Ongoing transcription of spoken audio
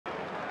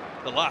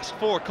The last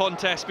 4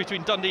 contests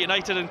between Dundee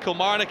United and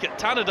Kilmarnock at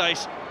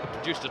Tannadice have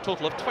produced a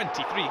total of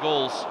 23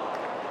 goals.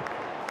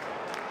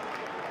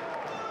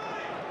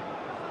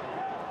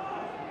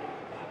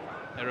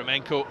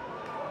 Eremenko.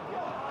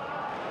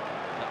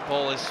 That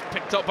ball is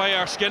picked up by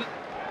Erskine.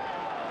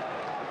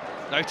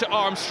 Now to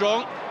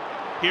Armstrong.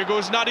 Here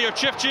goes Nadir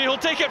Ciftci, he'll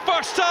take it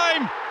first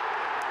time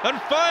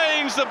and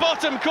finds the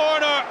bottom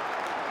corner.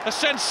 A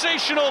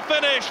sensational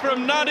finish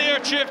from Nadir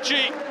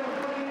Ciftci.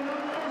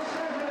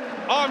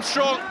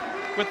 Armstrong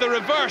with the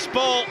reverse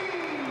ball,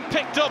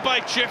 picked up by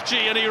Ciftci,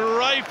 and he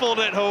rifled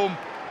it home.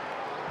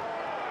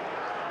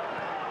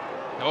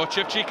 Oh,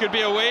 Ciftci could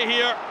be away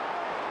here.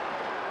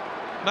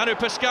 Manuel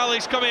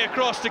Pascali's coming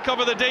across to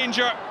cover the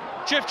danger.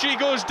 Ciftci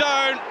goes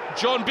down.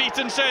 John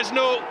Beaton says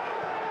no.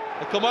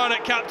 The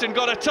Kilmarnock captain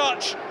got a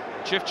touch.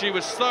 Ciftci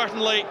was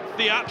certainly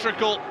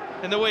theatrical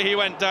in the way he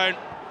went down.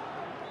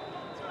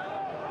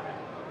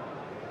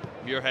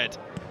 Muirhead.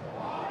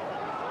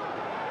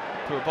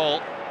 Poor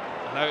ball.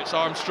 And now it's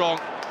Armstrong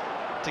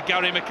to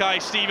Gary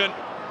Mackay-Steven.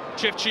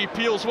 Ciftci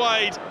peels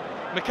wide.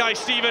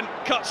 Mackay-Steven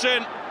cuts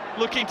in,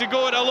 looking to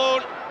go it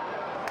alone.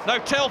 Now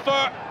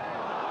Telfer.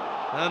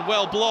 And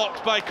well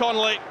blocked by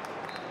Connolly.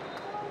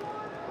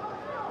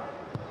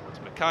 It's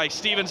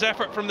Mackay-Steven's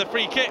effort from the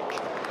free kick.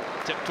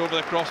 Tipped over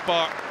the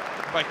crossbar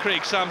by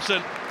Craig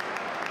Sampson.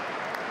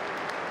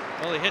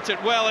 Well, he hit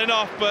it well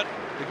enough, but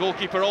the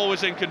goalkeeper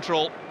always in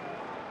control.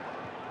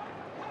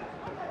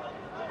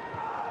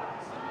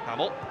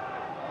 Hamill,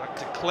 back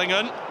to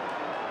Klingon.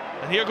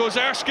 And here goes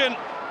Erskine.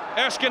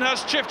 Erskine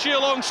has Ciftci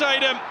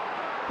alongside him.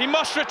 He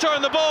must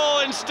return the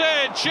ball.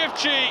 Instead,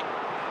 Ciftci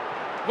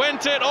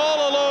went it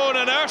all alone,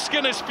 and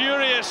Erskine is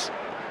furious.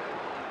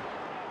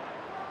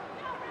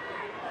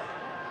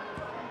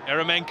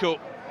 Eremenko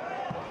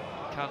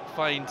can't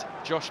find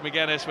Josh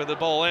McGuinness with the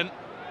ball in.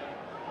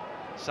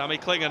 Sammy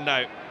Klingon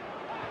now.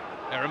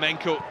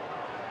 Eremenko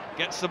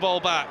gets the ball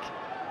back.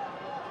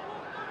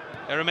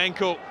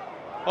 Eremenko.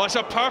 Oh, it's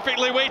a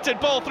perfectly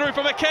weighted ball through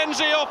for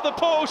McKenzie off the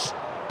post.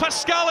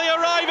 Pascali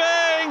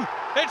arriving.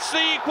 It's the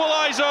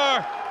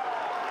equaliser.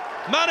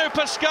 Manu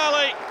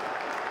Pascali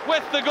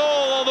with the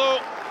goal, although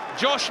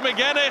Josh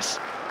McGuinness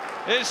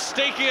is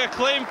staking a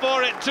claim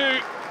for it too.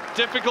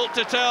 Difficult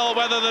to tell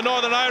whether the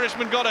Northern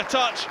Irishman got a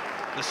touch.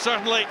 There's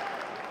certainly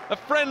a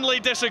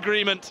friendly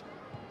disagreement.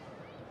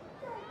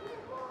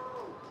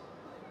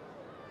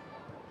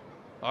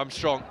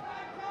 Armstrong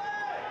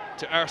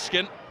to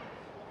Erskine.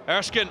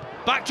 Erskine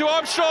back to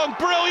Armstrong,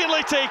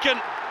 brilliantly taken.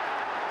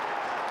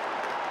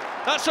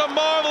 That's a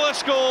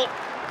marvellous goal,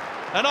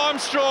 and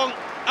Armstrong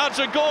adds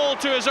a goal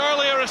to his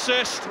earlier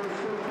assist.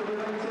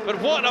 But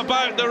what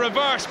about the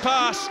reverse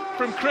pass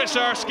from Chris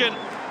Erskine?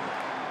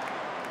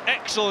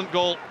 Excellent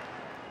goal.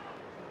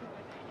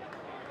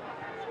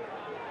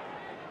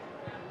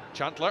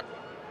 Chandler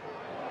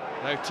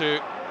now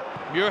to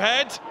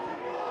Muirhead.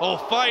 Oh,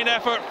 fine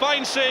effort,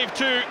 fine save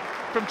too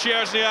from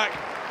Cierzniak.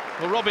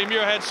 Well, Robbie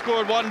Muirhead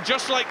scored one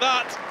just like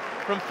that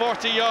from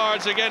 40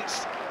 yards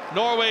against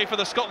Norway for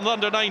the Scotland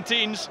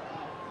under-19s.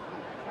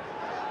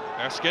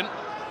 Erskine.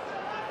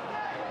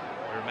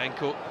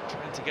 Eremenko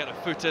trying to get a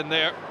foot in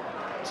there.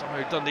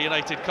 Somehow Dundee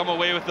United come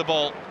away with the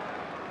ball.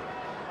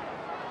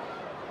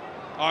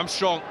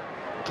 Armstrong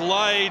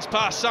glides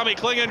past Sammy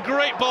Klingon,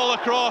 great ball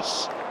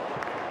across.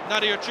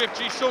 Nadir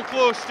Ciftci so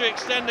close to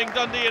extending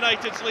Dundee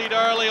United's lead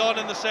early on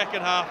in the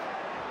second half.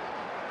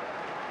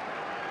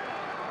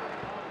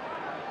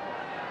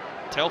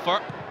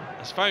 Telfer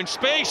has found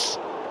space.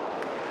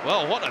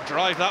 Well, what a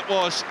drive that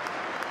was.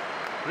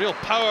 Real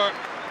power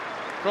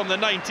from the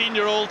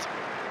 19-year-old.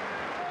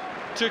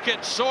 Took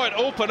it, saw it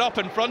open up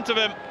in front of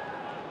him,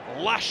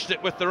 lashed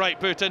it with the right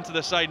boot into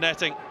the side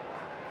netting.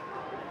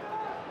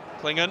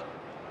 Klingon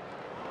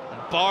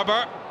and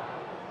Barber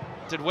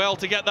did well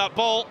to get that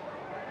ball.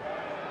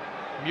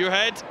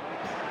 Muirhead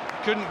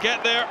couldn't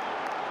get there,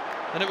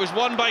 and it was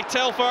won by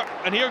Telfer.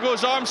 And here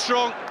goes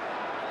Armstrong,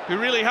 who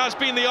really has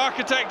been the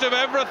architect of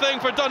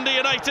everything for Dundee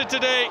United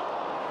today.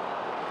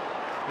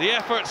 The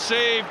effort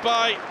saved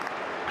by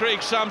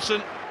Craig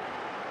Sampson.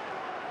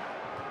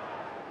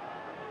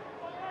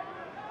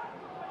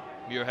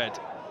 Muirhead.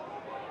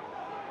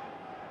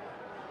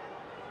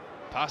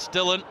 Past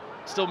Dillon,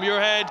 still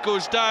Muirhead,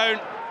 goes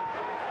down.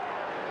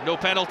 No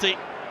penalty,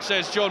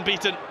 says John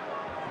Beaton.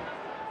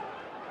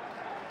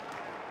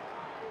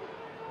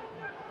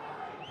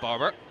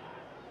 Barber.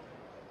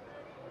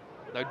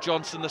 Now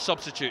Johnson, the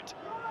substitute.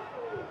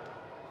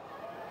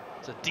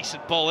 It's a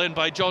decent ball in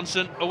by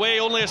Johnson, away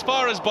only as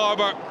far as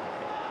Barber.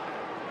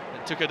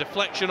 It took a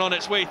deflection on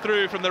its way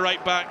through from the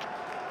right back.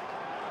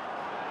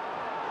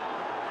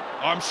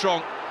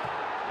 Armstrong,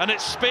 and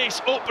it's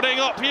space opening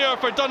up here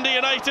for Dundee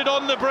United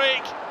on the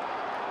break.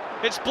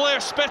 It's Blair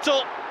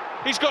Spittle,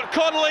 he's got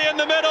Connolly in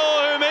the middle,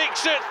 who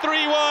makes it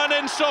 3-1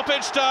 in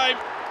stoppage time.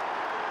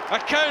 A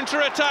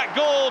counter-attack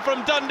goal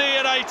from Dundee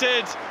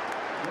United.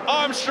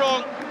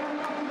 Armstrong,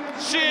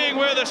 seeing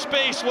where the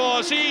space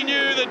was, he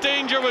knew the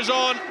danger was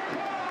on,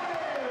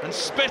 and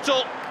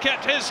Spittle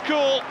kept his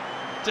cool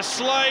to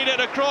slide it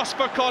across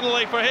for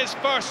Connolly for his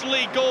first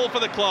league goal for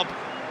the club.